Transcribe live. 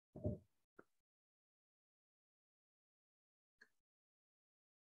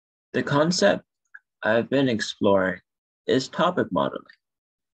The concept I've been exploring is topic modeling,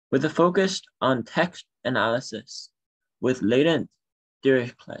 with a focus on text analysis with latent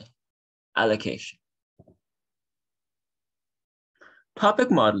Dirichlet allocation.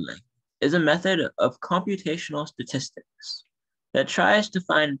 Topic modeling is a method of computational statistics that tries to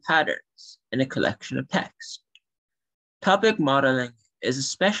find patterns in a collection of text. Topic modeling is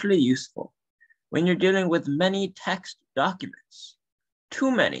especially useful when you're dealing with many text documents, too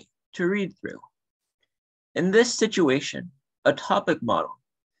many to read through. In this situation, a topic model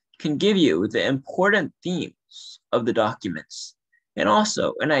can give you the important themes of the documents and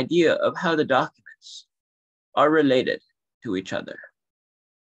also an idea of how the documents are related to each other.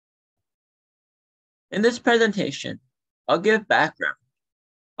 In this presentation, I'll give background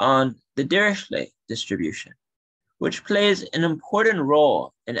on the Dirichlet distribution, which plays an important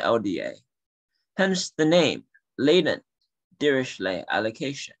role in LDA, hence the name Latent Dirichlet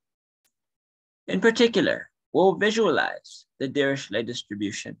allocation. In particular, we'll visualize the Dirichlet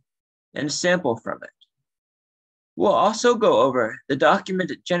distribution and sample from it. We'll also go over the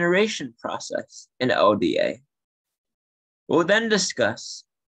document generation process in LDA. We'll then discuss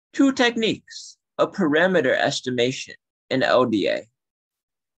two techniques of parameter estimation in LDA.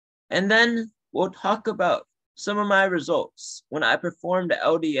 And then we'll talk about some of my results when I performed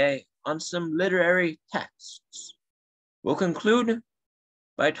LDA on some literary texts. We'll conclude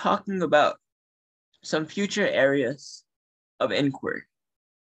by talking about some future areas of inquiry.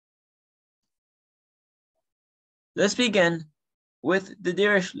 Let's begin with the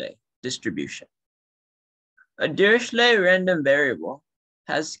Dirichlet distribution. A Dirichlet random variable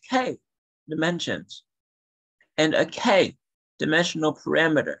has k dimensions and a k-dimensional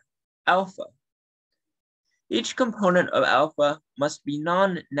parameter, alpha. Each component of alpha must be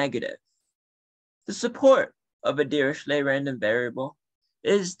non-negative. The support of a Dirichlet random variable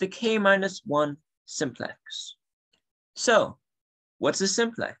is the k-1 simplex. So, what's a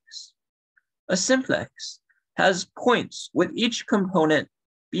simplex? A simplex has points with each component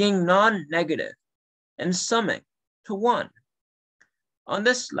being non-negative and summing to 1. On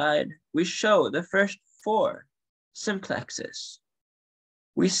this slide, we show the first 4 simplexes.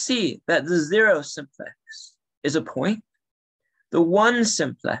 We see that the 0 simplex is a point, the 1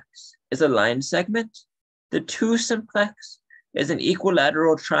 simplex is a line segment, the 2 simplex is an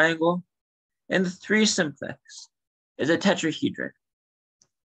equilateral triangle, and the 3 simplex is a tetrahedron.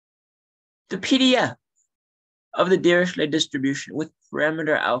 The PDF of the Dirichlet distribution with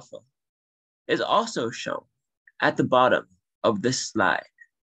parameter alpha is also shown at the bottom of this slide.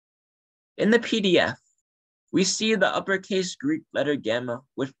 In the PDF, we see the uppercase Greek letter gamma,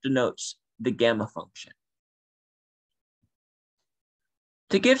 which denotes the gamma function.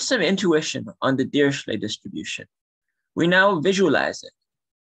 To give some intuition on the Dirichlet distribution, we now visualize it.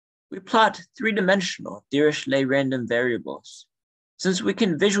 We plot 3-dimensional Dirichlet random variables, since we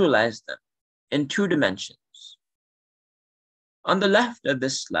can visualize them in 2 dimensions. On the left of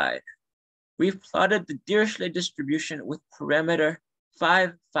this slide, we've plotted the Dirichlet distribution with parameter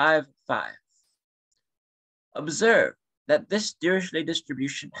 555. Observe that this Dirichlet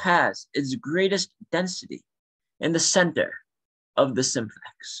distribution has its greatest density in the center of the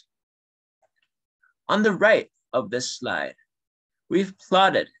simplex. On the right of this slide, we've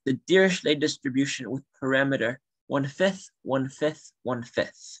plotted the Dirichlet distribution with parameter 1/5, 1/5,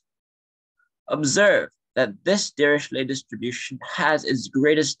 1/5. Observe that this Dirichlet distribution has its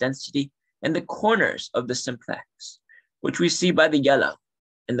greatest density in the corners of the simplex, which we see by the yellow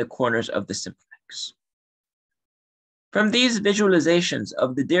in the corners of the simplex. From these visualizations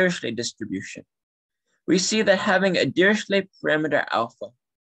of the Dirichlet distribution, we see that having a Dirichlet parameter alpha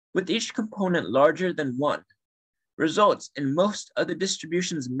with each component larger than 1 results in most of the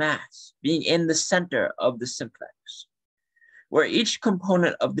distribution's mass being in the center of the simplex, where each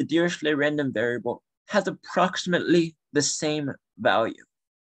component of the Dirichlet random variable has approximately the same value.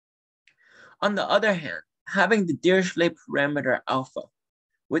 On the other hand, having the Dirichlet parameter alpha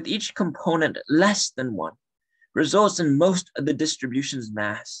with each component less than 1 results in most of the distribution's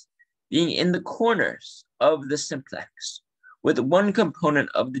mass being in the corners of the simplex, with 1 component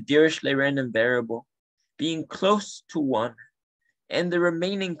of the Dirichlet random variable being close to 1 and the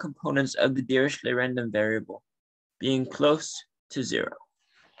remaining components of the Dirichlet random variable being close to 0.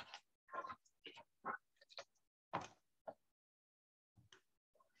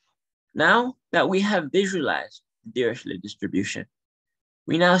 Now that we have visualized the Dirichlet distribution,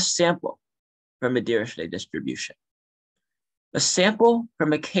 we now sample from a Dirichlet distribution. A sample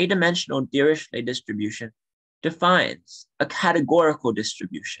from a k-dimensional Dirichlet distribution defines a categorical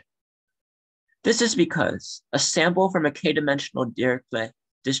distribution. This is because a sample from a k-dimensional Dirichlet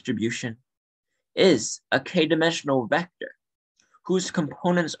distribution is a k-dimensional vector whose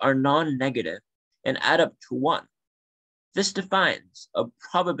components are non-negative and add up to 1. This defines a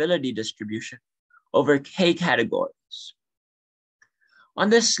probability distribution over k categories. On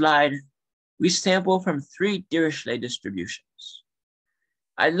this slide, we sample from 3 Dirichlet distributions.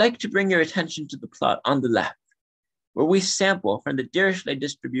 I'd like to bring your attention to the plot on the left, where we sample from the Dirichlet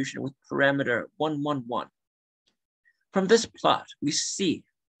distribution with parameter 111. From this plot, we see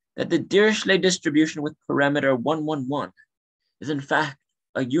that the Dirichlet distribution with parameter 111 is in fact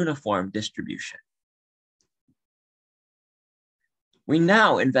a uniform distribution. We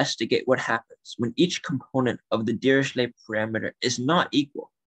now investigate what happens when each component of the Dirichlet parameter is not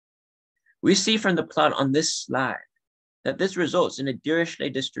equal. We see from the plot on this slide that this results in a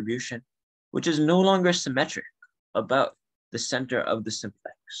Dirichlet distribution which is no longer symmetric about the center of the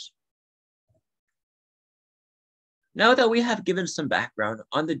simplex. Now that we have given some background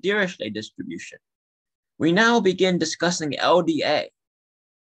on the Dirichlet distribution, we now begin discussing LDA,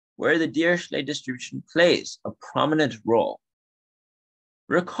 where the Dirichlet distribution plays a prominent role.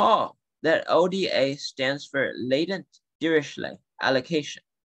 Recall that LDA stands for Latent Dirichlet Allocation.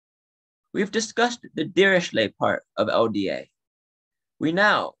 We've discussed the Dirichlet part of LDA. We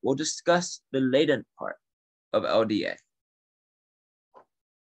now will discuss the latent part of LDA.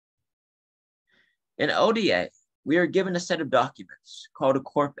 In LDA, we are given a set of documents called a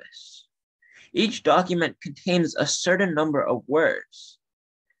corpus. Each document contains a certain number of words.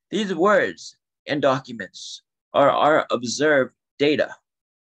 These words and documents are our observed data.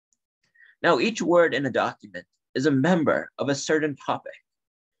 Now, each word in a document is a member of a certain topic,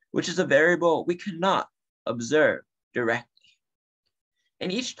 which is a variable we cannot observe directly.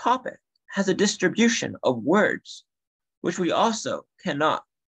 And each topic has a distribution of words, which we also cannot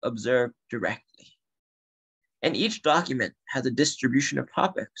observe directly. And each document has a distribution of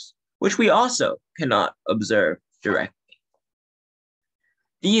topics, which we also cannot observe directly.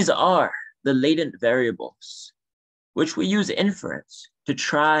 These are the latent variables, which we use inference to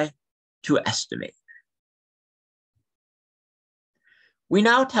try to estimate. We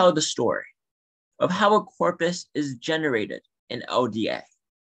now tell the story of how a corpus is generated in LDA.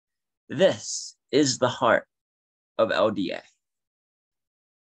 This is the heart of LDA.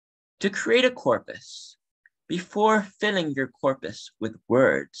 To create a corpus, before filling your corpus with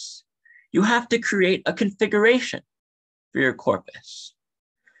words, you have to create a configuration for your corpus.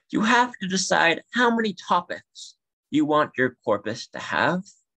 You have to decide how many topics you want your corpus to have,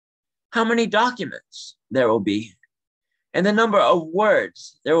 how many documents there will be, and the number of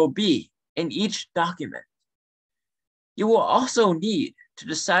words there will be in each document. You will also need to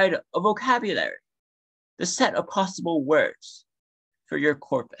decide a vocabulary, the set of possible words for your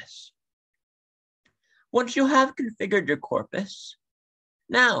corpus. Once you have configured your corpus,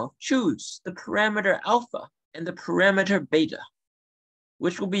 now choose the parameter alpha and the parameter beta,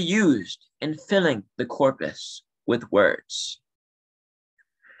 which will be used in filling the corpus with words.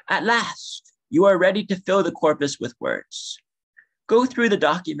 At last, you are ready to fill the corpus with words. Go through the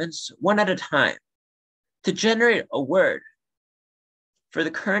documents one at a time. To generate a word for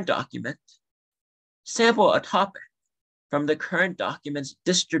the current document, sample a topic from the current document's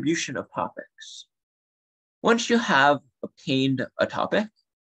distribution of topics. Once you have obtained a topic,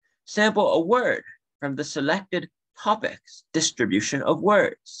 sample a word from the selected topic's distribution of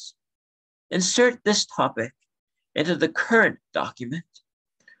words. Insert this topic into the current document.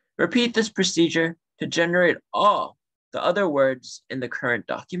 Repeat this procedure to generate all the other words in the current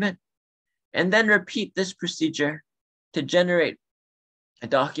document, and then repeat this procedure to generate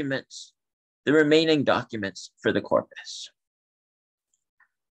the remaining documents for the corpus.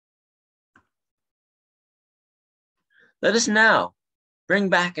 Let us now bring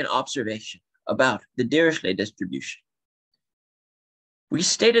back an observation about the Dirichlet distribution. We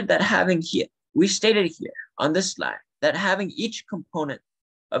stated here on this slide that having each component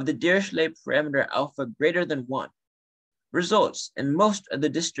of the Dirichlet parameter alpha greater than 1 results in most of the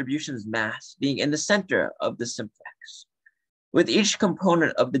distribution's mass being in the center of the simplex, with each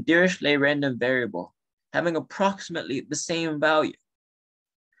component of the Dirichlet random variable having approximately the same value.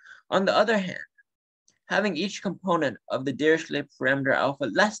 On the other hand, having each component of the Dirichlet parameter alpha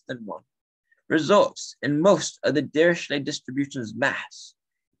less than 1 results in most of the Dirichlet distribution's mass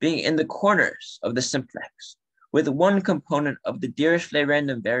being in the corners of the simplex, with one component of the Dirichlet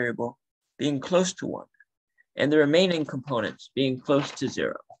random variable being close to 1, and the remaining components being close to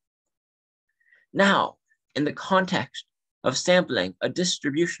 0. Now, in the context of sampling a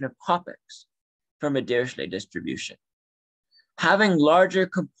distribution of topics from a Dirichlet distribution, having larger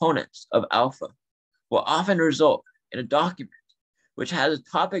components of alpha will often result in a document which has a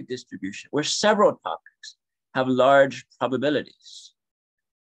topic distribution where several topics have large probabilities.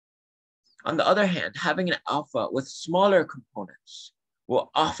 On the other hand, having an alpha with smaller components will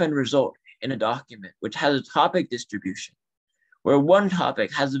often result in a document which has a topic distribution where one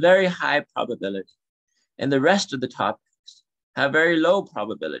topic has very high probability and the rest of the topics have very low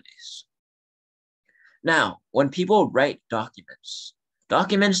probabilities. Now, when people write documents,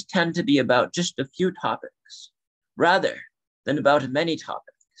 documents tend to be about just a few topics rather than about many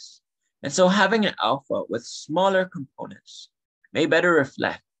topics. And so having an alpha with smaller components may better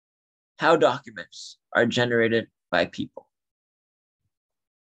reflect how documents are generated by people.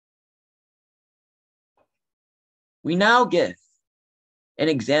 We now give an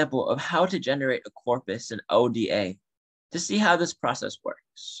example of how to generate a corpus in ODA to see how this process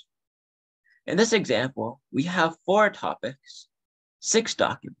works. In this example, we have 4 topics, 6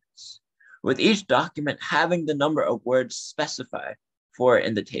 documents, with each document having the number of words specified for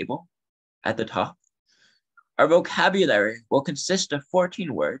in the table at the top. Our vocabulary will consist of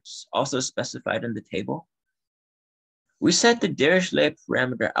 14 words, also specified in the table. We set the Dirichlet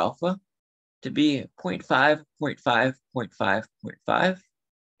parameter alpha to be 0.5, 0.5, 0.5, 0.5,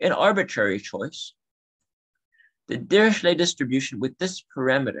 an arbitrary choice. The Dirichlet distribution with this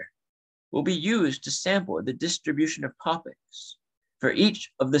parameter will be used to sample the distribution of topics for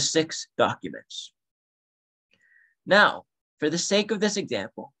each of the 6 documents. Now, for the sake of this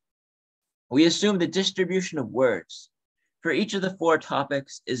example, we assume the distribution of words for each of the 4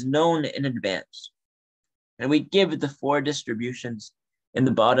 topics is known in advance, and we give the 4 distributions in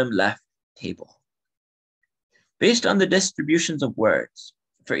the bottom left table. Based on the distributions of words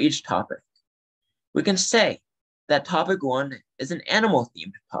for each topic, we can say that topic 1 is an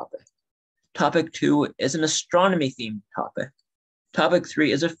animal-themed topic, topic 2 is an astronomy-themed topic, topic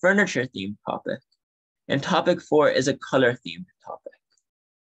 3 is a furniture-themed topic, and topic 4 is a color-themed topic.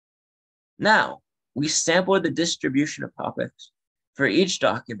 Now, we sample the distribution of topics for each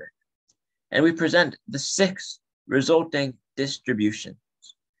document, and we present the 6 resulting distributions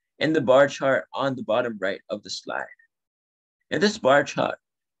in the bar chart on the bottom right of the slide. In this bar chart,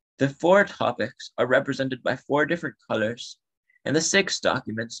 the 4 topics are represented by 4 different colors, and the 6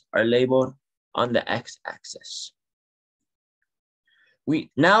 documents are labeled on the x-axis.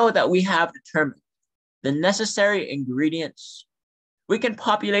 Now that we have determined the necessary ingredients, we can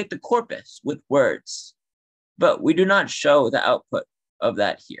populate the corpus with words, but we do not show the output of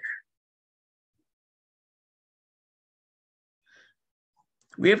that here.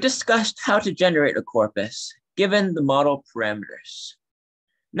 We have discussed how to generate a corpus given the model parameters.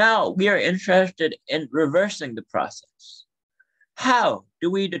 Now we are interested in reversing the process. How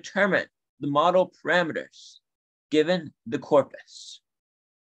do we determine the model parameters given the corpus?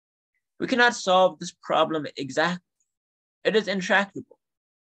 We cannot solve this problem exactly. It is intractable.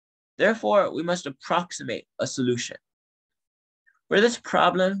 Therefore, we must approximate a solution. For this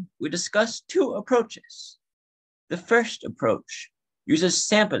problem, we discuss 2 approaches. The first approach uses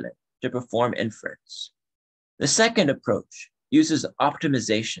sampling to perform inference. The second approach uses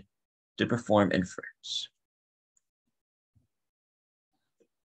optimization to perform inference.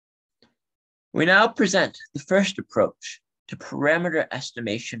 We now present the first approach to parameter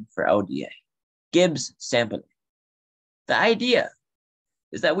estimation for LDA, Gibbs sampling. The idea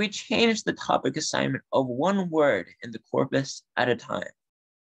is that we change the topic assignment of 1 word in the corpus at a time.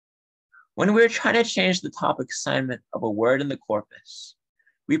 When we're trying to change the topic assignment of a word in the corpus,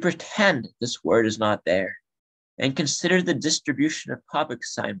 we pretend this word is not there and consider the distribution of topic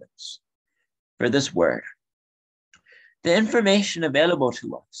assignments for this word. The information available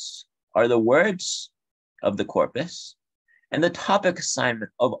to us are the words of the corpus and the topic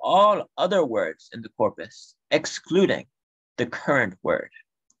assignment of all other words in the corpus, excluding the current word.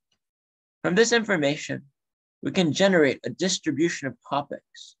 From this information, we can generate a distribution of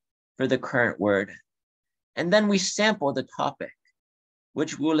topics for the current word, and then we sample the topic,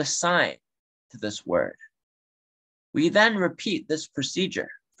 which we will assign to this word. We then repeat this procedure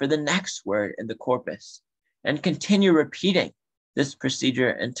for the next word in the corpus and continue repeating this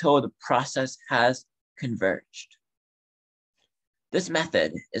procedure until the process has converged. This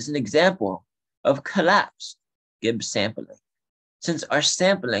method is an example of collapsed Gibbs sampling, since our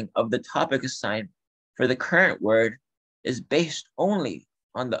sampling of the topic assignment for the current word is based only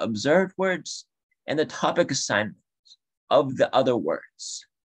on the observed words and the topic assignments of the other words.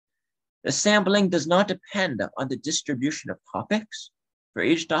 The sampling does not depend on the distribution of topics for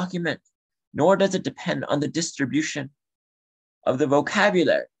each document, nor does it depend on the distribution of the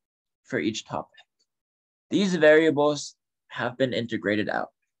vocabulary for each topic. These variables have been integrated out.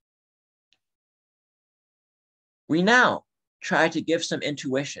 We now try to give some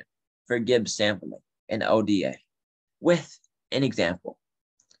intuition for Gibbs sampling in LDA with an example.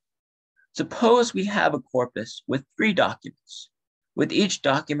 Suppose we have a corpus with 3 documents, with each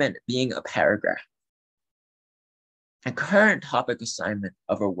document being a paragraph. A current topic assignment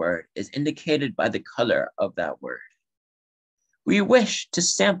of a word is indicated by the color of that word. We wish to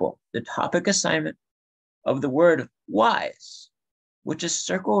sample the topic assignment of the word wise, which is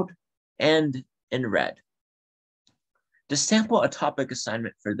circled and in red. To sample a topic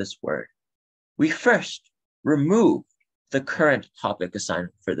assignment for this word, we first remove the current topic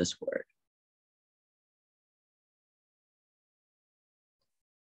assignment for this word.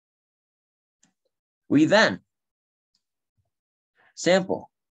 We then sample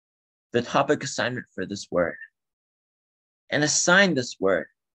the topic assignment for this word and assign this word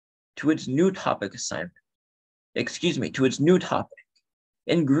to its new topic assignment, to its new topic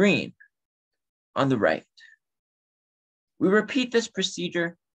in green on the right. We repeat this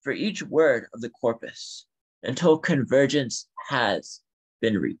procedure for each word of the corpus until convergence has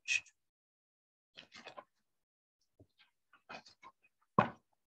been reached.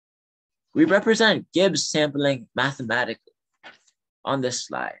 We represent Gibbs sampling mathematically on this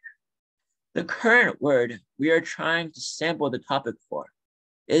slide. The current word we are trying to sample the topic for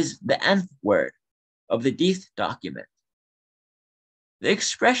is the nth word of the dth document. The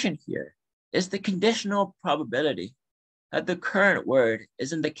expression here is the conditional probability that the current word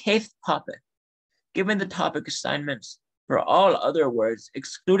is in the kth topic, given the topic assignments for all other words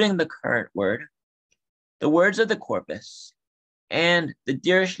excluding the current word, the words of the corpus, and the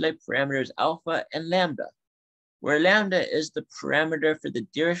Dirichlet parameters alpha and lambda, where lambda is the parameter for the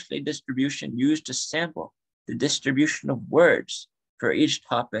Dirichlet distribution used to sample the distribution of words for each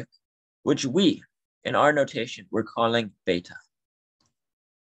topic, which we, in our notation, we're calling beta.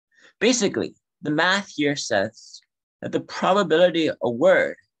 Basically, the math here says that the probability a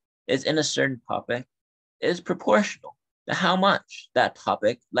word is in a certain topic is proportional to how much that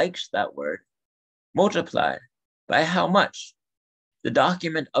topic likes that word, multiplied by how much the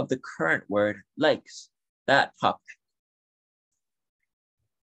document of the current word likes that topic.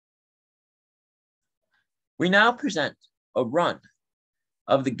 We now present a run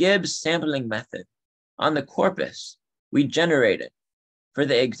of the Gibbs sampling method on the corpus we generated for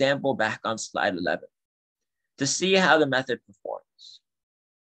the example back on slide 11 to see how the method performs.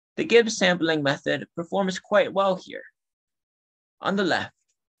 The Gibbs sampling method performs quite well here. On the left,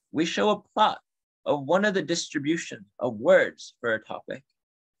 we show a plot of one of the distributions of words for a topic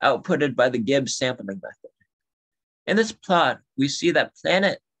outputted by the Gibbs sampling method. In this plot, we see that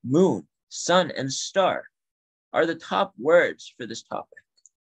planet, moon, sun, and star are the top words for this topic.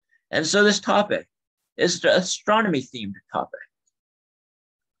 And so this topic is the astronomy-themed topic.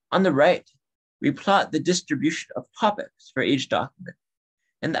 On the right, we plot the distribution of topics for each document,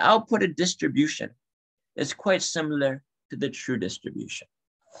 and the outputted distribution is quite similar to the true distribution.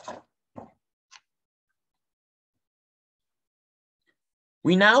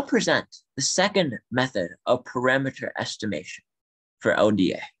 We now present the second method of parameter estimation for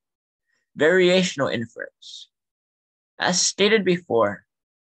LDA, variational inference. As stated before,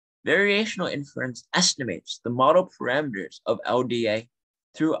 variational inference estimates the model parameters of LDA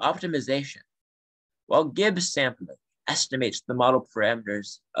through optimization, while Gibbs sampling estimates the model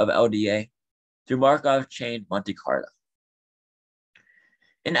parameters of LDA through Markov chain Monte Carlo.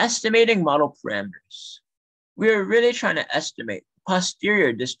 In estimating model parameters, we are really trying to estimate the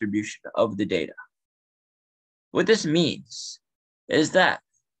posterior distribution of the data. What this means is that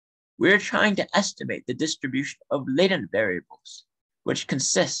we're trying to estimate the distribution of latent variables, which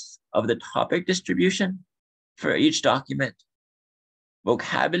consists of the topic distribution for each document,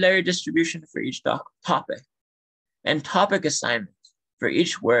 vocabulary distribution for each topic, and topic assignment for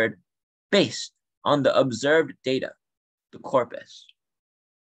each word based on the observed data, the corpus.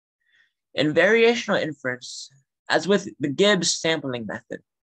 In variational inference, as with the Gibbs sampling method,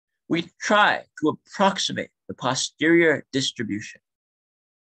 we try to approximate the posterior distribution.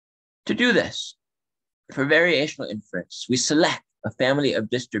 To do this, for variational inference, we select a family of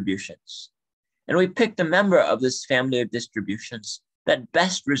distributions, and we pick the member of this family of distributions that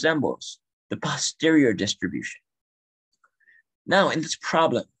best resembles the posterior distribution. Now, in this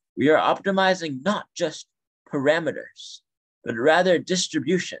problem, we are optimizing not just parameters, but rather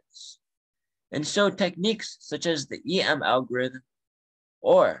distributions. And so techniques such as the EM algorithm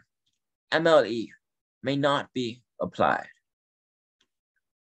or MLE may not be applied.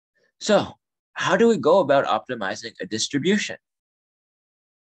 So how do we go about optimizing a distribution?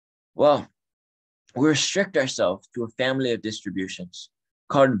 Well, we restrict ourselves to a family of distributions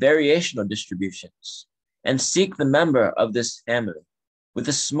called variational distributions and seek the member of this family with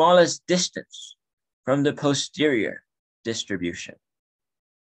the smallest distance from the posterior distribution.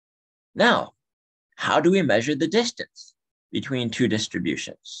 Now, how do we measure the distance between two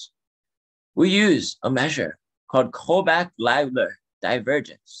distributions? We use a measure called Kullback-Leibler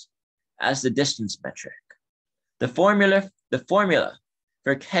divergence as the distance metric. The formula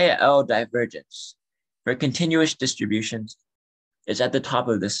for KL divergence for continuous distributions is at the top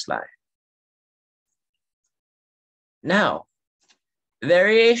of this slide. Now,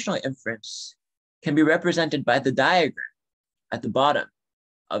 variational inference can be represented by the diagram at the bottom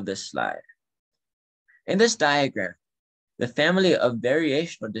of this slide. In this diagram, the family of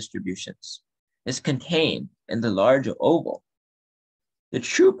variational distributions is contained in the large oval. The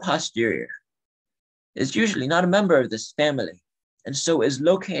true posterior is usually not a member of this family, and so is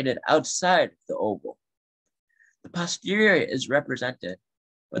located outside the oval. The posterior is represented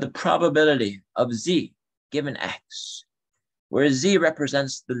by the probability of z given x, where z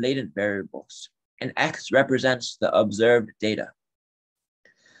represents the latent variables and x represents the observed data.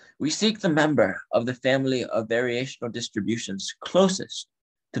 We seek the member of the family of variational distributions closest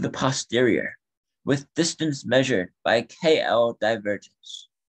to the posterior with distance measured by KL divergence.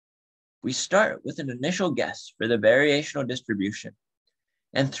 We start with an initial guess for the variational distribution,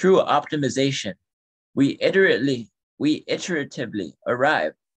 and through optimization, we iteratively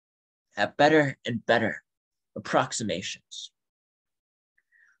arrive at better and better approximations.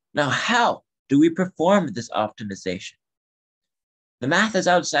 Now, how do we perform this optimization? The math is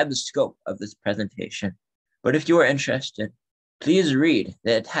outside the scope of this presentation, but if you are interested, please read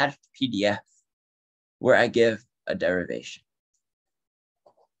the attached PDF where I give a derivation.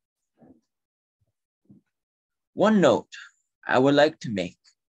 One note I would like to make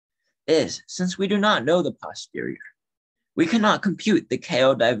is, since we do not know the posterior, we cannot compute the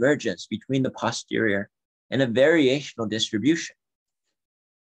KL divergence between the posterior and a variational distribution.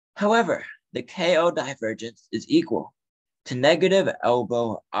 However, the KL divergence is equal to negative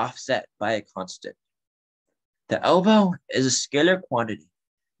elbow offset by a constant. The elbow is a scalar quantity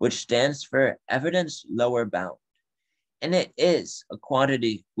which stands for evidence lower bound, and it is a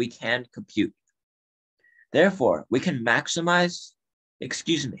quantity we can compute. Therefore, we can minimize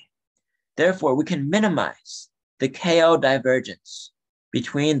the KL divergence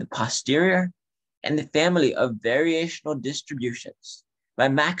between the posterior and the family of variational distributions by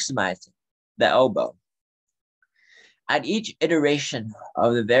maximizing the elbow. At each iteration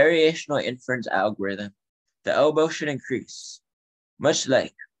of the variational inference algorithm, the elbow should increase, much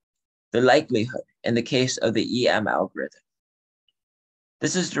like the likelihood in the case of the EM algorithm.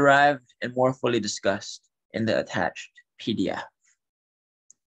 This is derived and more fully discussed in the attached PDF.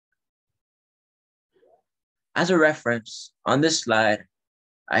 As a reference, on this slide,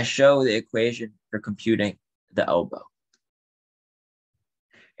 I show the equation for computing the elbow.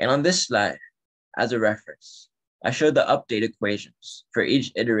 And on this slide, as a reference, I show the update equations for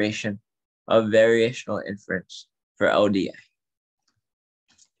each iteration of variational inference for LDA.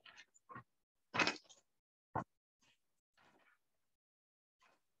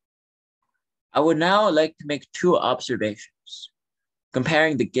 I would now like to make two observations,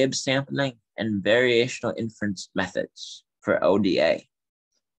 comparing the Gibbs sampling and variational inference methods for LDA.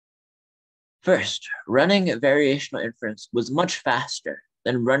 First, running variational inference was much faster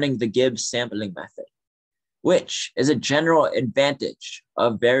than running the Gibbs sampling method, which is a general advantage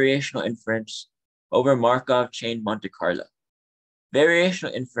of variational inference over Markov chain Monte Carlo.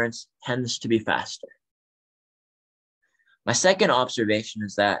 Variational inference tends to be faster. My second observation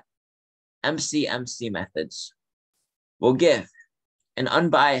is that MCMC methods will give an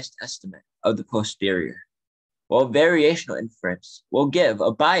unbiased estimate of the posterior, while variational inference will give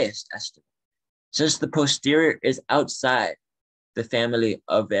a biased estimate, since the posterior is outside the family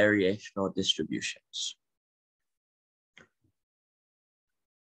of variational distributions.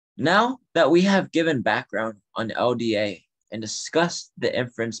 Now that we have given background on LDA and discussed the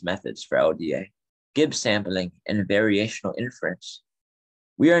inference methods for LDA, Gibbs sampling, and variational inference,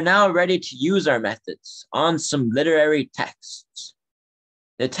 we are now ready to use our methods on some literary texts.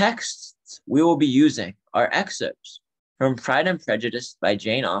 The texts we will be using are excerpts from Pride and Prejudice by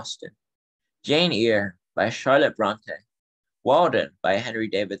Jane Austen, Jane Eyre by Charlotte Bronte, Walden by Henry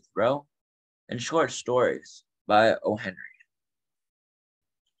David Thoreau, and short stories by O. Henry.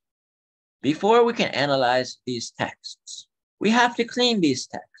 Before we can analyze these texts, we have to clean these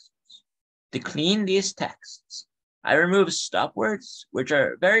texts. To clean these texts, I remove stop words, which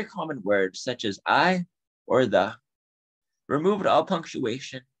are very common words such as I or the, removed all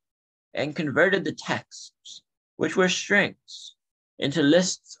punctuation, and converted the texts, which were strings, into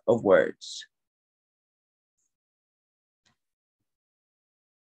lists of words.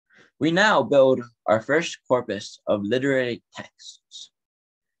 We now build our first corpus of literary texts.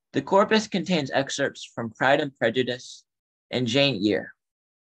 The corpus contains excerpts from Pride and Prejudice and Jane Eyre.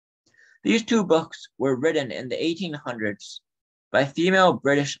 These two books were written in the 1800s by female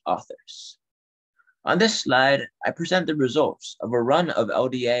British authors. On this slide, I present the results of a run of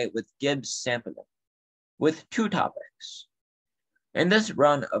LDA with Gibbs sampling, with two topics. In this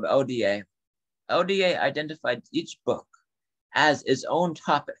run of LDA identified each book as its own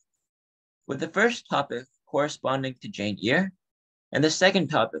topic, with the first topic corresponding to Jane Eyre, and the second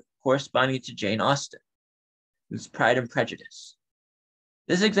topic corresponding to Jane Austen, whose Pride and Prejudice.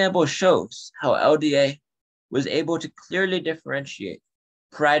 This example shows how LDA was able to clearly differentiate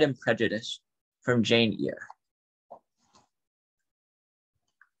Pride and Prejudice from Jane Eyre.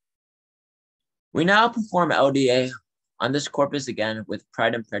 We now perform LDA on this corpus again with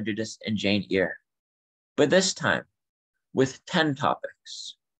Pride and Prejudice and Jane Eyre, but this time with 10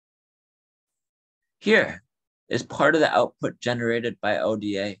 topics. Here is part of the output generated by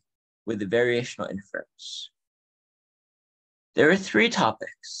LDA with the variational inference. There are 3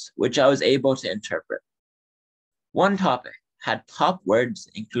 topics which I was able to interpret. One topic had top words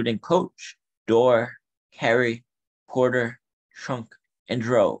including coach, door, carry, porter, trunk, and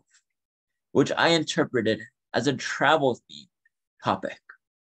drove, which I interpreted as a travel-themed topic.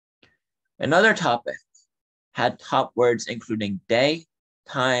 Another topic had top words including day,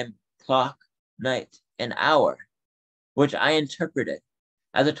 time, clock, night, and hour, which I interpreted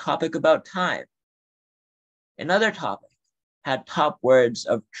as a topic about time. Another topic had top words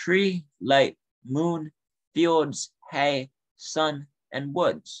of tree, light, moon, fields, hay, sun, and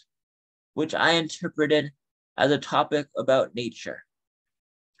woods, which I interpreted as a topic about nature.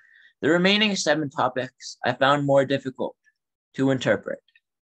 The remaining 7 topics I found more difficult to interpret.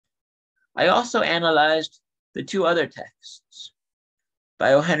 I also analyzed the 2 other texts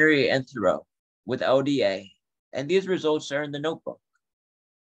by O. Henry and Thoreau with LDA, and these results are in the notebook.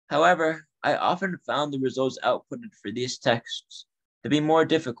 However, I often found the results outputted for these texts to be more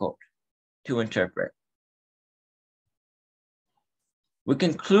difficult to interpret. We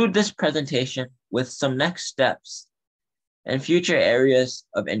conclude this presentation with some next steps and future areas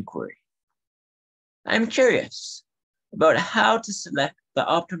of inquiry. I'm curious about how to select the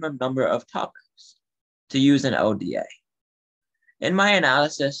optimum number of topics to use in LDA. In my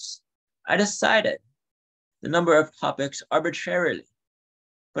analysis, I decided the number of topics arbitrarily,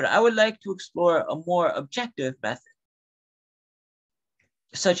 but I would like to explore a more objective method,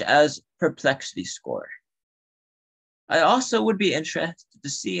 such as perplexity score. I also would be interested to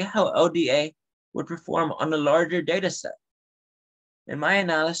see how LDA would perform on a larger data set. In my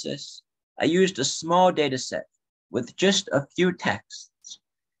analysis, I used a small data set with just a few texts,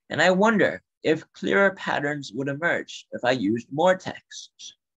 and I wonder if clearer patterns would emerge if I used more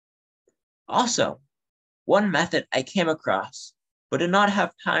texts. Also, one method I came across but did not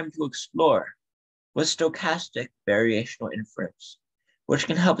have time to explore was stochastic variational inference, which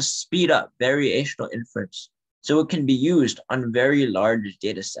can help speed up variational inference so it can be used on very large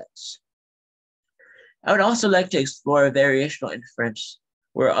data sets. I would also like to explore variational inference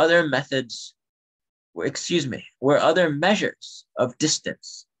where other measures of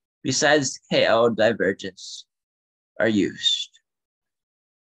distance besides KL divergence are used.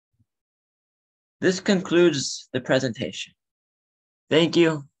 This concludes the presentation. Thank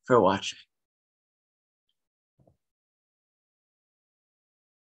you for watching.